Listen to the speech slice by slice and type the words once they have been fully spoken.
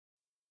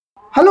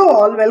Hello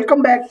all,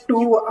 welcome back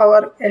to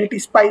our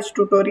LTspice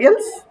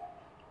tutorials.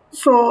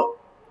 So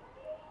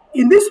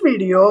in this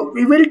video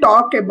we will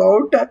talk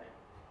about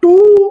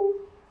two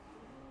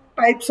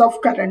types of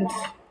currents.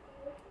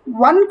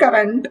 One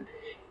current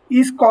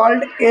is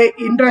called a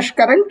inrush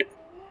current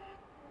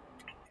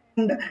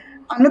and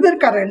another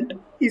current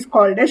is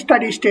called a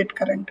steady state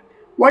current.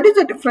 What is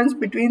the difference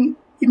between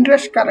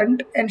inrush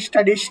current and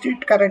steady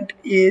state current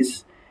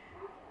is,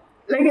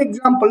 like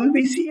example,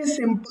 we see a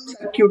simple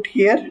circuit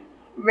here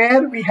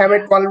where we have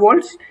a 12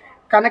 volts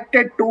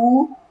connected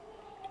to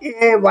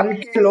a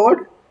 1K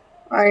load,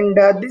 and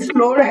this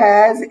load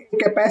has a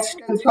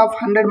capacitance of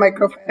 100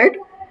 microfarad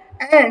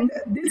and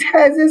this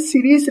has a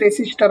series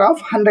resistor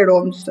of 100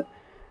 ohms.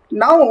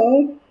 Now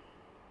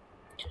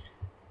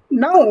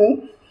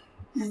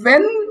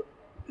when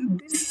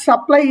this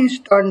supply is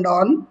turned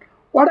on,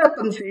 what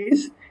happens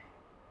is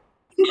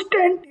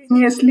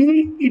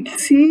instantaneously it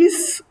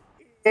sees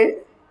a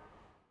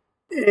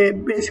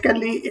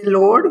basically a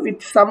load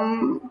with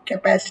some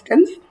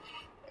capacitance,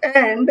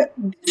 and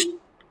this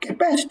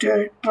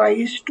capacitor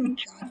tries to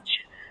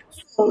charge.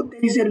 So there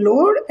is a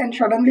load and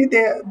suddenly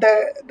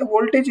the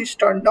voltage is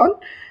turned on,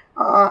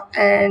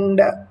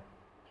 and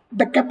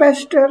the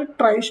capacitor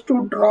tries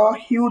to draw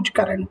huge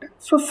current.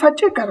 So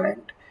such a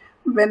current,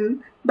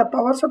 when the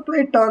power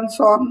supply turns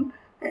on,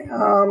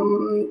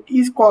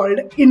 is called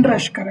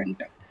inrush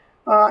current.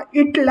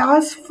 It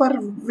lasts for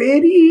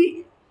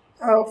very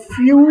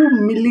few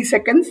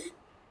milliseconds.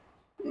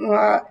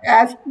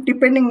 As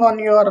depending on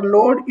your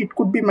load, it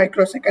could be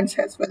microseconds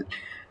as well.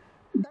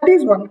 That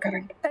is one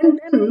current. And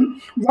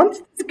then once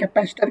this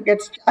capacitor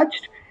gets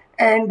charged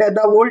and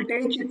the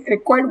voltage,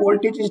 required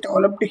voltage is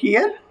developed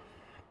here,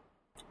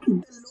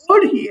 the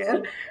load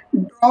here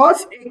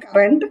draws a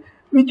current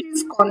which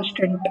is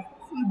constant.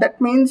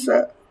 That means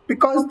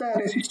because the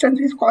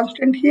resistance is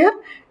constant here,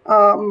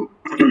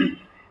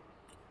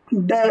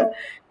 the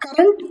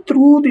current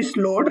through this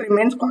load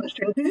remains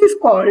constant. This is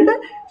called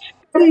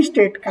steady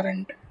state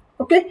current.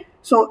 Okay,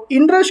 so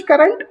inrush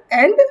current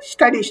and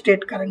steady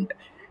state current.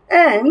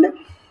 And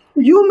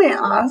you may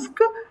ask,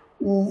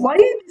 why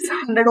this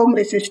 100 ohm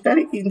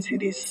resistor in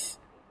series?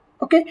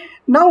 Okay,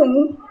 now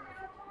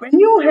when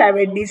you have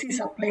a DC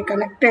supply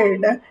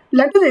connected,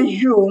 let us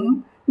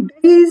assume there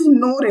is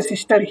no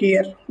resistor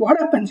here. What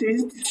happens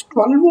is this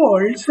 12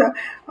 volts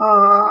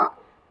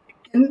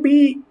can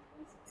be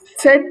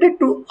said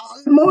to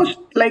almost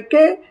like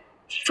a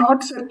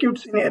short circuit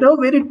scenario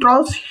where it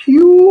draws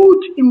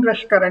huge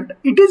inrush current.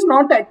 It is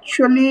not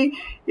actually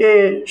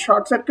a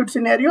short circuit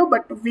scenario,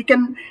 but we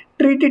can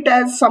treat it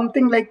as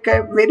something like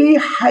a very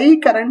high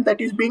current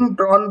that is being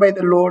drawn by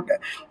the load.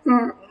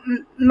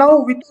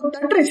 Now without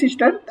that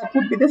resistor, that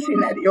would be the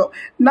scenario.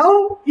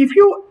 Now if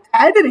you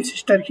add a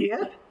resistor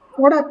here,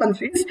 what happens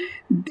is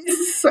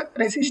this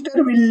resistor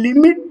will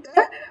limit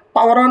the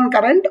power on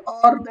current,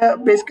 or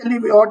the basically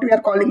what we are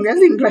calling as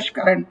inrush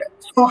current.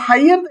 So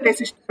higher the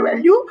resistor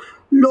value,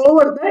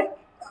 lower the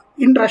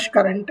inrush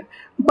current.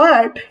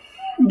 But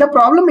the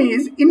problem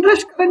is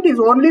inrush current is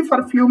only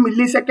for few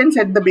milliseconds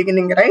at the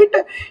beginning, right?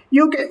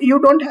 You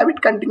don't have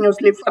it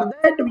continuously. For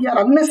that we are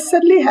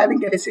unnecessarily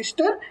having a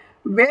resistor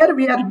where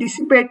we are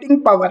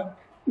dissipating power.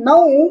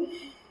 Now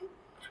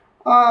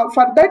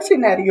for that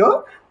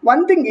scenario,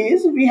 one thing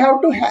is we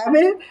have to have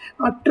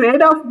a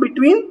trade-off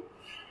between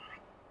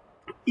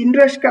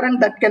inrush current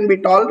that can be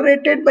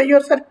tolerated by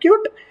your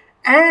circuit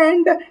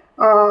and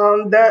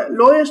the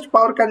lowest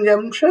power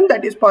consumption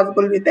that is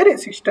possible with a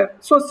resistor.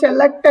 So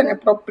select an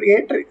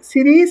appropriate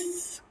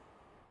series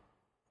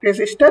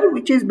resistor,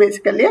 which is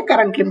basically a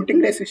current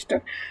limiting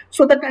resistor.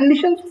 So the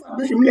conditions for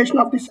the simulation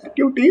of the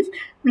circuit is,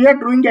 we are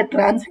doing a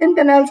transient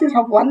analysis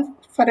of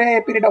for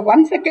a period of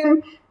 1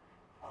 second,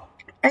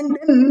 and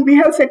then we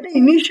have set an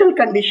initial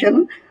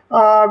condition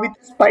with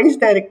spice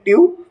directive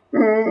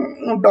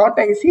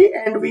 .ic,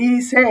 and we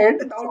said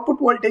the output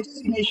voltage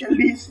is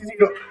initially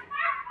 0.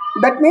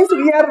 That means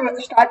we are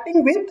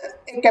starting with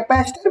a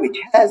capacitor which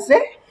has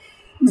a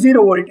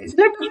 0 voltage.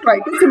 Let us try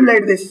to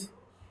simulate this.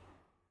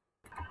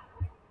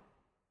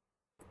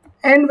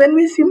 And when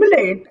we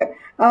simulate,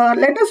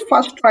 let us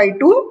first try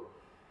to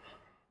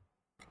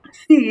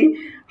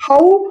see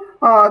how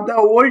the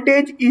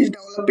voltage is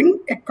developing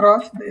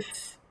across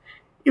this.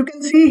 You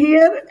can see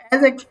here,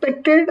 as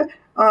expected,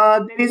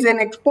 there is an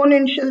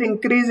exponential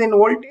increase in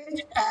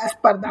voltage as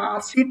per the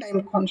RC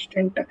time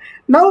constant.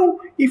 Now,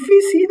 if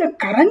we see the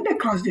current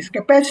across this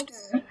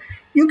capacitor,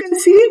 you can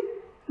see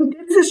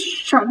there is a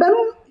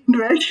sudden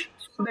inrush.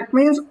 So that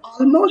means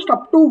almost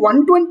up to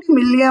 120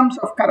 milliamps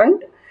of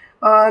current.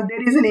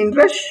 There is an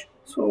inrush.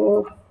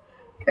 So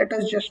let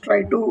us just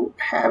try to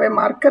have a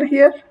marker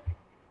here.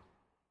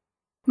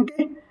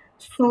 Okay,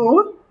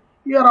 so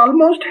you are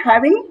almost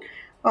having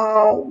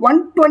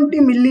 120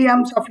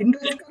 milliamps of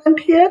inrush current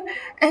here,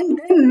 and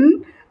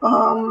then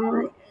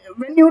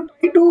when you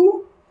try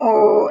to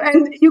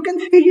and you can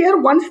see here,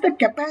 once the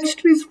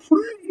capacitor is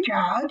fully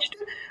charged,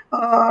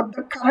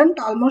 the current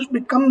almost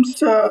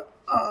becomes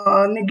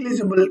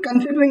negligible.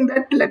 Considering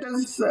that, let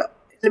us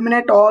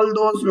eliminate all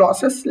those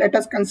losses, let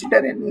us consider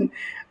an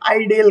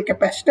ideal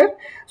capacitor.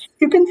 So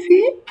you can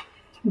see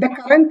the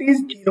current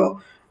is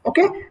 0.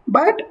 Okay,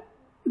 but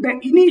the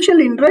initial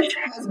inrush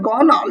has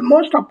gone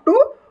almost up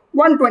to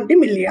 120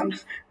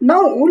 milliamps.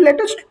 Now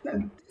let us,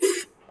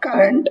 this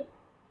current,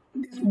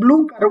 this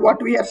blue curve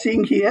what we are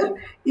seeing here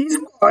is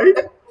called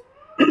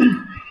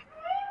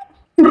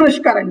rush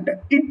current.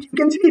 It, you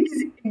can see it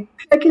is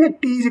exactly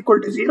at t is equal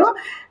to 0,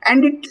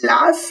 and it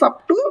lasts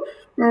up to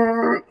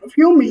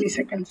few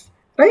milliseconds,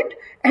 right?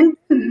 And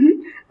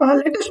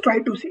let us try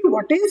to see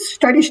what is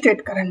steady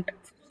state current.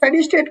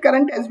 Steady state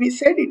current, as we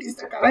said, it is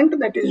the current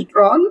that is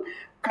drawn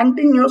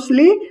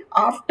continuously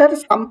after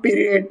some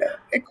period,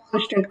 a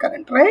constant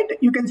current, right?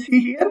 You can see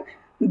here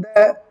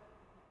the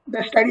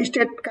steady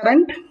state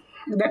current,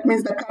 that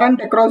means the current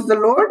across the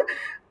load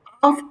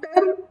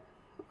after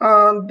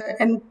the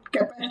end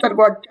capacitor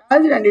got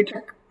charged, and it's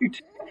a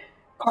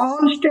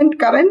constant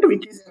current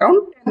which is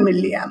around 10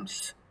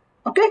 milliamps.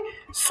 Okay,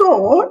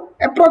 so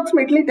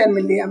approximately 10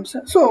 milliamps.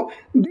 So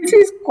this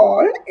is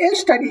called a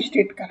steady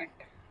state current.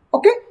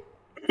 Okay,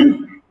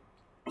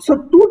 so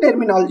two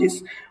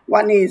terminologies,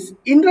 one is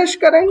inrush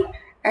current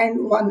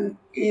and one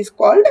is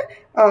called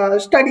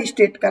steady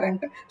state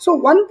current. So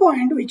one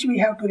point which we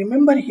have to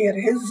remember here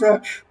is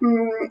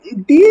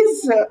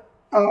these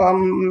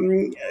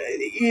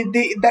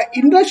the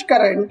inrush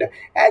current,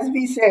 as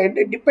we said,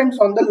 it depends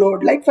on the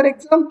load. Like for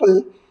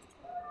example,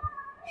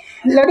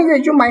 let us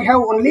assume I have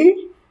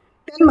only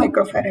 10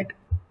 microfarad.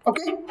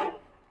 Okay,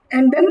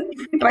 and then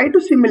if we try to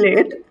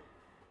simulate,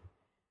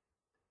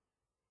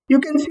 you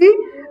can see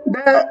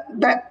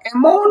the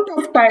amount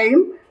of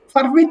time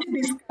for which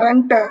this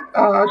current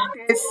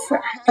stays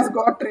has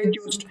got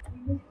reduced.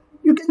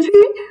 You can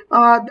see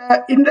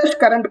the inrush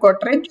current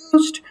got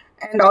reduced,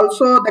 and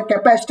also the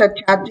capacitor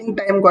charging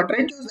time got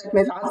reduced. That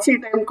means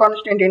RC time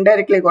constant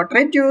indirectly got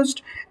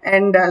reduced,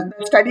 and the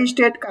steady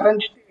state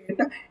current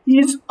state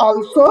is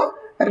also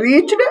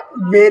reached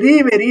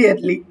very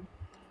early.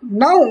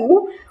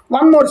 Now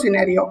one more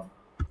scenario,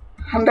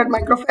 100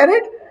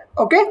 microfarad.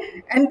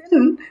 Okay, and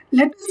then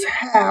let us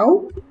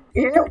have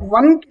a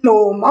 1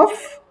 kilo ohm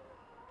of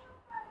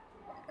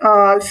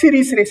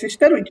series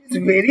resistor, which is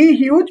very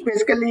huge.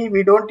 Basically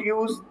we don't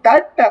use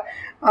that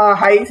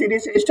high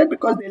series resistor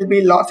because there will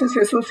be losses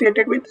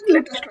associated with it.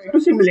 Let us try to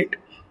simulate.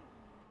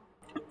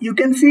 You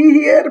can see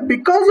here,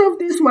 because of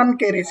this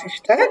 1k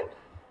resistor,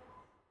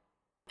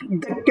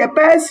 the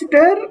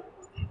capacitor,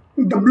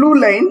 the blue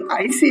line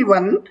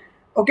IC1,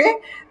 okay,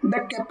 the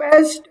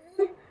capacitor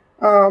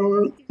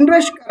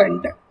inrush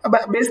current,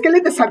 basically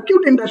the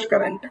circuit inrush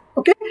current,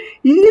 okay,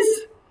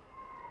 is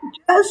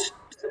just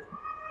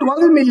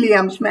 12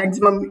 milliamps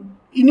maximum.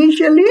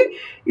 Initially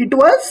it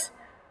was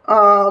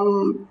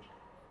 10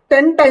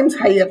 times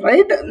higher,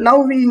 right? Now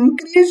we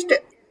increased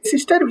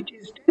resistor which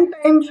is 10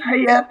 times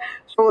higher,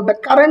 so the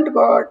current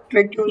got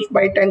reduced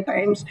by 10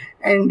 times.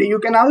 And you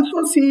can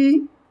also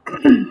see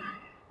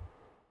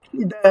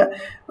the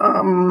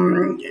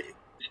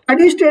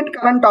steady state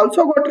current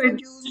also got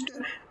reduced,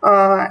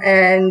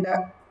 and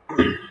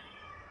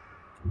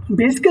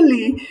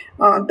basically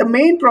the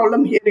main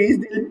problem here is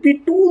there will be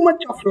too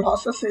much of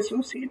losses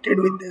associated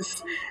with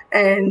this,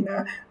 and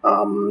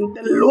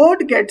the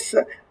load gets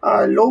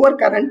lower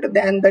current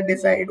than the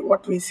desired,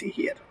 what we see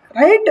here,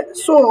 right?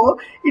 So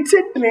it's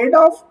a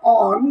trade-off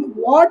on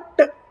what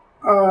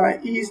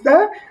is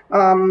the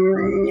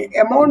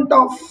amount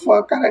of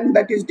current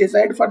that is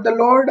desired for the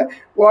load,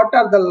 what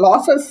are the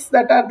losses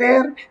that are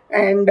there,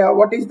 and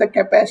what is the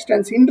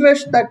capacitance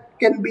inrush that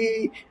can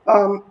be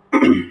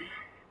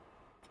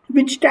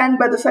which stand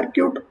by the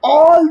circuit.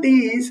 All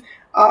these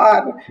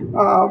are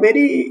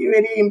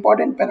very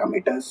important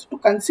parameters to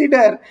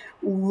consider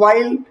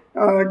while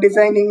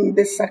designing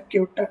this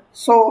circuit.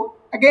 So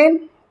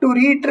again, to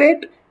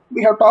reiterate,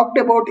 we have talked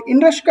about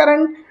inrush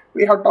current,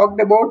 we have talked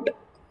about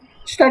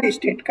steady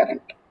state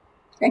current.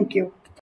 Thank you.